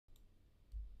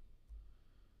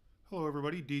Hello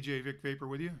everybody, DJ Vic Vapor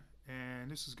with you,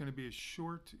 and this is going to be a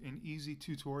short and easy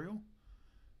tutorial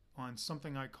on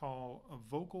something I call a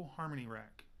vocal harmony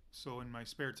rack. So in my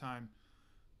spare time,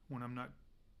 when I'm not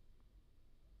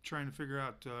trying to figure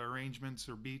out arrangements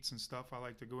or beats and stuff, I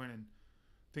like to go in and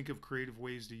think of creative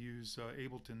ways to use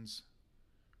Ableton's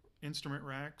instrument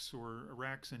racks or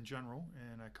racks in general,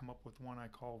 and I come up with one I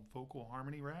call vocal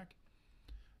harmony rack.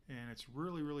 And it's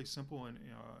really simple and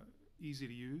easy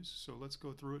to use. So let's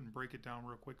go through it and break it down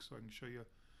real quick so I can show you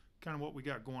kind of what we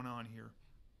got going on here.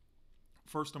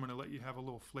 First, I'm going to let you have a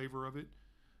little flavor of it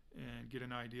and get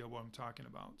an idea of what I'm talking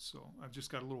about. So I've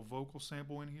just got a little vocal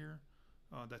sample in here.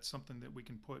 That's something that we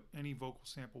can put any vocal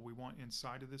sample we want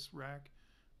inside of this rack.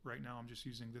 Right now I'm just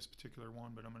using this particular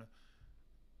one, but I'm going to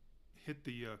hit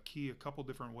the key a couple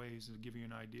different ways to give you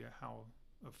an idea how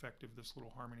effective this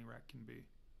little harmony rack can be.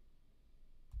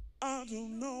 I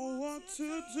don't know what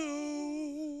to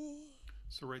do.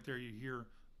 So right there you hear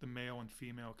the male and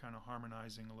female kind of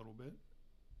harmonizing a little bit.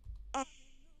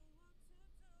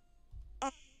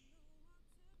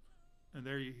 And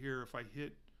there you hear, if I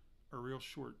hit a real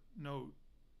short note,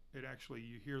 it actually,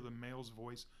 you hear the male's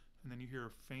voice and then you hear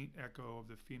a faint echo of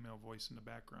the female voice in the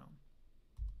background.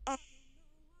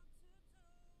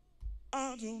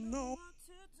 I don't know.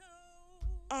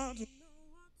 I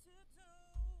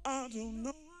don't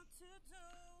know.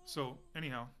 So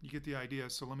anyhow, you get the idea.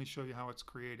 So let me show you how it's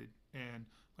created. And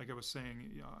like I was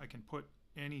saying, I can put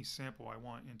any sample I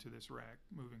want into this rack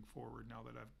moving forward now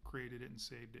that I've created it and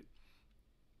saved it.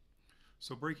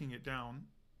 So breaking it down,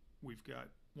 we've got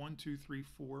 1, 2, 3,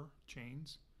 4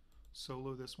 chains.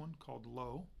 Solo this one called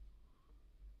low.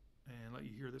 And let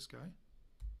you hear this guy.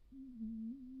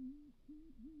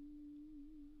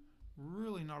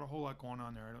 Really not a whole lot going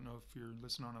on there. I don't know if you're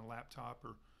listening on a laptop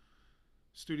or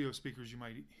studio speakers, you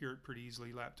might hear it pretty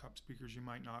easily. Laptop speakers, you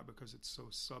might not because it's so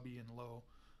subby and low.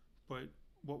 But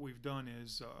what we've done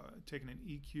is taken an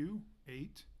EQ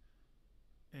 8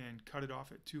 and cut it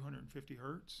off at 250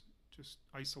 hertz. Just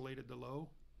isolated the low.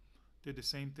 Did the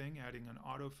same thing, adding an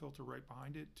auto filter right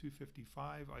behind it,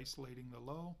 255, isolating the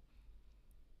low,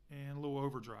 and a little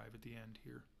overdrive at the end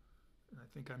here. And I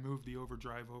think I moved the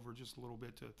overdrive over just a little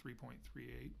bit to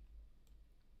 3.38.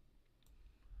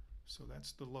 So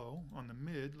that's the low. On the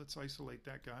mid, let's isolate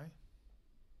that guy.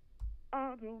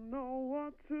 I don't know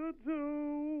what to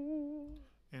do.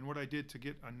 And what I did to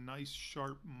get a nice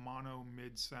sharp mono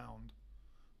mid sound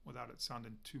without it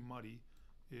sounding too muddy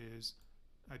is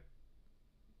I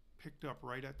picked up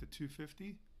right at the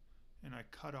 250 and I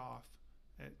cut off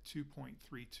at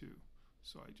 2.32.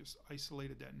 So I just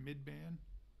isolated that mid band,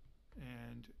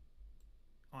 and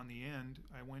on the end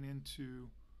I went into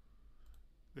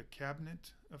the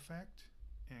cabinet effect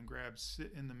and grabbed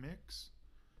sit in the mix,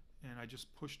 and I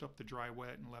just pushed up the dry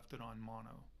wet and left it on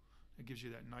mono. It gives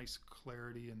you that nice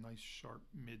clarity and nice sharp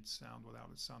mid sound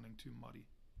without it sounding too muddy.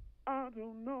 I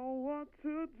don't know what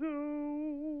to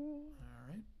do.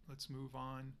 Alright, let's move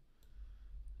on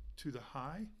to the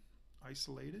high.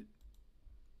 Isolate it.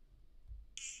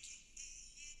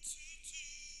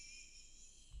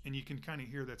 And you can kind of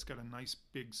hear that's got a nice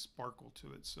big sparkle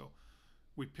to it. So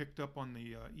we picked up on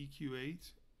the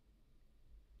EQ8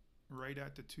 right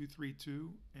at the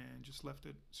 232 and just left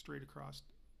it straight across,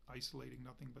 isolating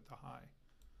nothing but the high.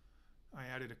 I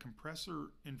added a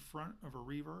compressor in front of a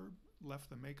reverb, left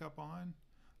the makeup on,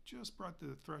 just brought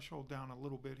the threshold down a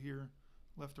little bit here,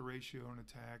 left the ratio and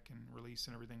attack and release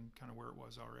and everything kind of where it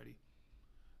was already.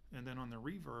 And then on the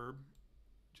reverb,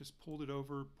 just pulled it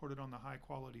over, put it on the high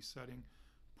quality setting,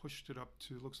 pushed it up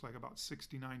to, looks like about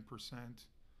 69%,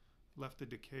 left the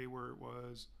decay where it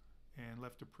was, and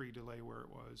left the pre-delay where it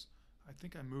was. I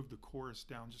think I moved the chorus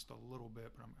down just a little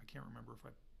bit, but I can't remember if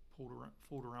I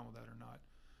fooled around with that or not.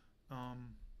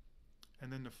 And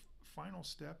then the final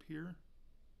step here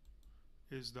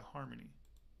is the harmony.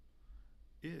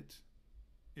 It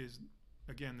is,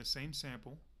 again, the same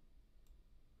sample,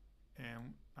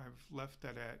 and I've left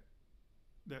that at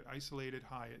that isolated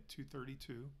high at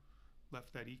 232,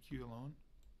 left that EQ alone,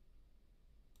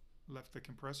 left the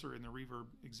compressor and the reverb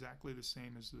exactly the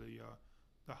same as the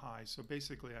high. So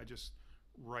basically I just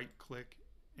right click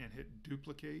and hit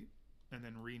duplicate and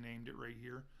then renamed it right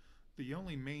here. The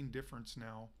only main difference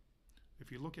now,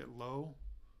 if you look at low,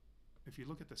 if you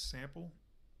look at the sample,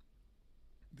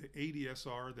 the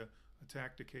ADSR, the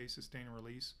attack, decay, sustain, and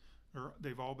release,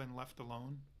 they've all been left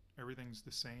alone. Everything's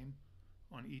the same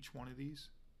on each one of these,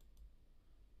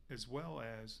 as well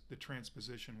as the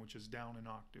transposition, which is down an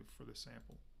octave for the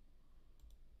sample.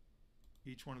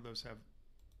 Each one of those have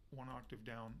 1 octave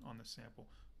down on the sample.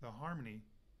 The harmony,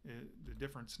 the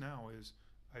difference now is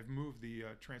I've moved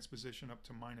the transposition up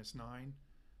to -9,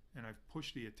 and I've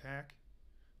pushed the attack,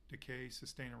 decay,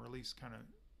 sustain, and release kind of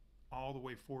all the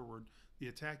way forward. The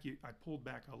attack, I pulled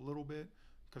back a little bit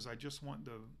because I just want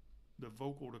the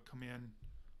vocal to come in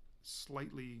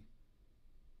slightly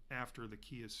after the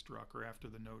key is struck or after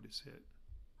the note is hit.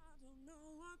 I don't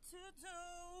know what to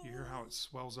do. You hear how it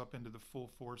swells up into the full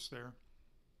force there?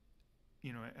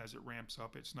 You know, as it ramps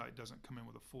up, it doesn't come in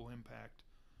with a full impact.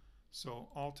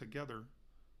 So altogether,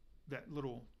 that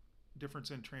little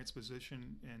difference in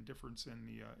transposition and difference in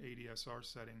the ADSR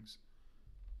settings.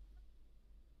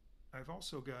 I've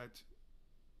also got,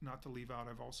 not to leave out,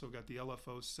 I've also got the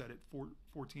LFO set at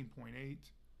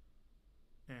 14.8,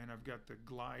 and I've got the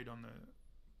glide on the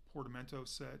portamento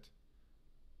set,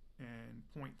 and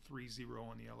 0.30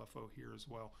 on the LFO here as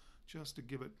well, just to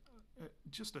give it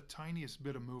just a tiniest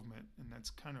bit of movement, and that's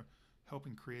kind of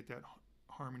helping create that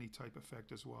harmony type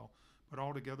effect as well. But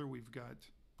altogether, we've got,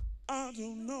 I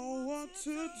don't know what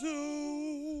to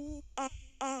do.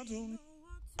 I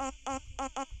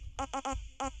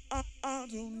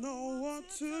don't know what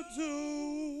to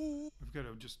do. we've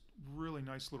got a just really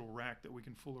nice little rack that we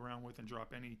can fool around with and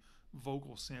drop any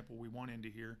vocal sample we want into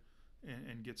here,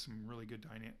 and get some really good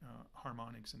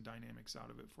harmonics and dynamics out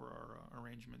of it for our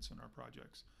arrangements and our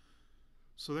projects.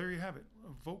 So there you have it,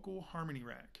 a vocal harmony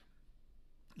rack.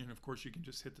 And of course, you can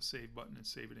just hit the save button and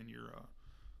save it in your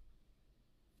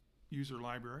user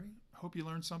library. Hope you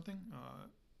learned something.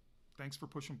 Thanks for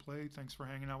push and play. Thanks for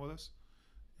hanging out with us.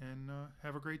 And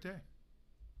have a great day.